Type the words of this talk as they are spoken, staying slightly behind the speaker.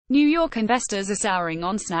New York investors are souring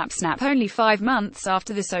on Snap. Snap, only 5 months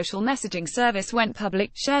after the social messaging service went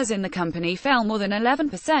public, shares in the company fell more than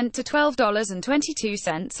 11% to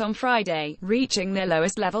 $12.22 on Friday, reaching their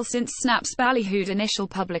lowest level since Snap's ballyhooed initial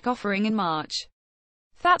public offering in March.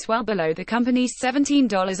 That's well below the company's $17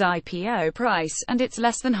 IPO price, and it's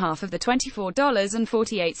less than half of the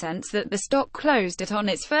 $24.48 that the stock closed at on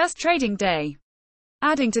its first trading day.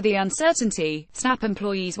 Adding to the uncertainty, Snap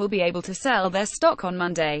employees will be able to sell their stock on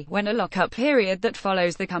Monday, when a lock-up period that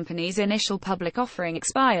follows the company's initial public offering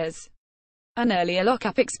expires. An earlier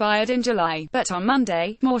lock-up expired in July, but on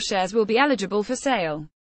Monday, more shares will be eligible for sale.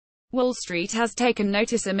 Wall Street has taken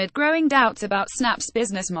notice amid growing doubts about Snap's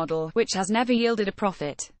business model, which has never yielded a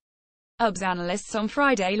profit. UBS analysts on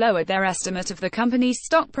Friday lowered their estimate of the company's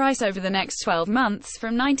stock price over the next 12 months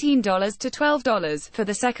from $19 to $12 for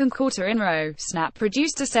the second quarter in a row. Snap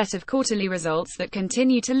produced a set of quarterly results that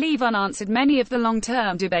continue to leave unanswered many of the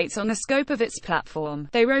long-term debates on the scope of its platform,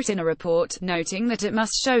 they wrote in a report, noting that it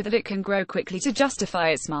must show that it can grow quickly to justify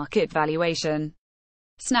its market valuation.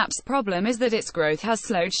 Snap's problem is that its growth has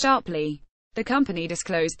slowed sharply. The company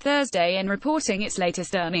disclosed Thursday in reporting its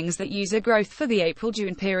latest earnings that user growth for the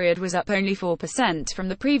April-June period was up only 4% from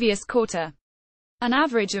the previous quarter. An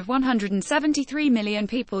average of 173 million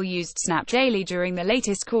people used Snap daily during the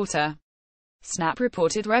latest quarter. Snap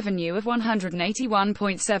reported revenue of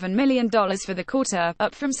 $181.7 million for the quarter,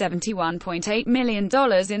 up from $71.8 million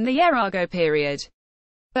in the year-ago period.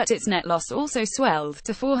 But its net loss also swelled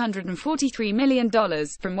to $443 million,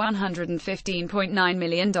 from $115.9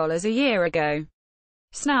 million a year ago.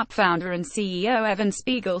 Snap founder and CEO Evan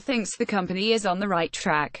Spiegel thinks the company is on the right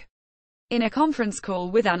track. In a conference call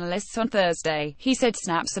with analysts on Thursday, he said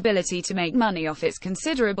Snap's ability to make money off its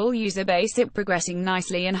considerable user base is progressing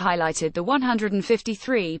nicely and highlighted the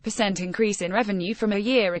 153% increase in revenue from a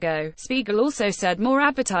year ago. Spiegel also said more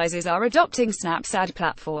advertisers are adopting Snap's ad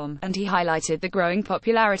platform, and he highlighted the growing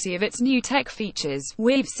popularity of its new tech features.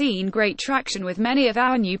 We've seen great traction with many of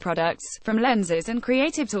our new products, from lenses and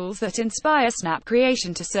creative tools that inspire Snap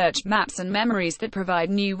creation to search, maps and memories that provide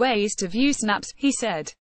new ways to view Snaps, he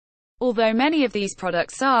said. Although many of these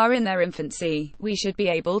products are in their infancy, we should be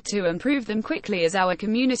able to improve them quickly as our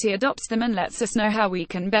community adopts them and lets us know how we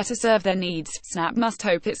can better serve their needs. Snap must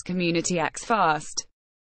hope its community acts fast.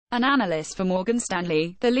 An analyst for Morgan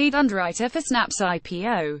Stanley, the lead underwriter for Snap's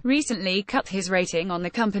IPO, recently cut his rating on the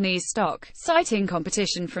company's stock, citing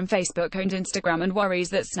competition from Facebook-owned Instagram and worries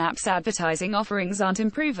that Snap's advertising offerings aren't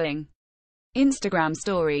improving. Instagram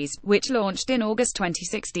Stories, which launched in August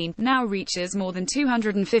 2016, now reaches more than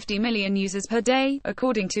 250 million users per day,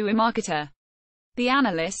 according to eMarketer. The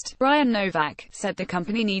analyst, Brian Novak, said the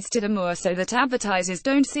company needs to do more so that advertisers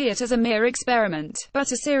don't see it as a mere experiment,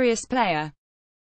 but a serious player.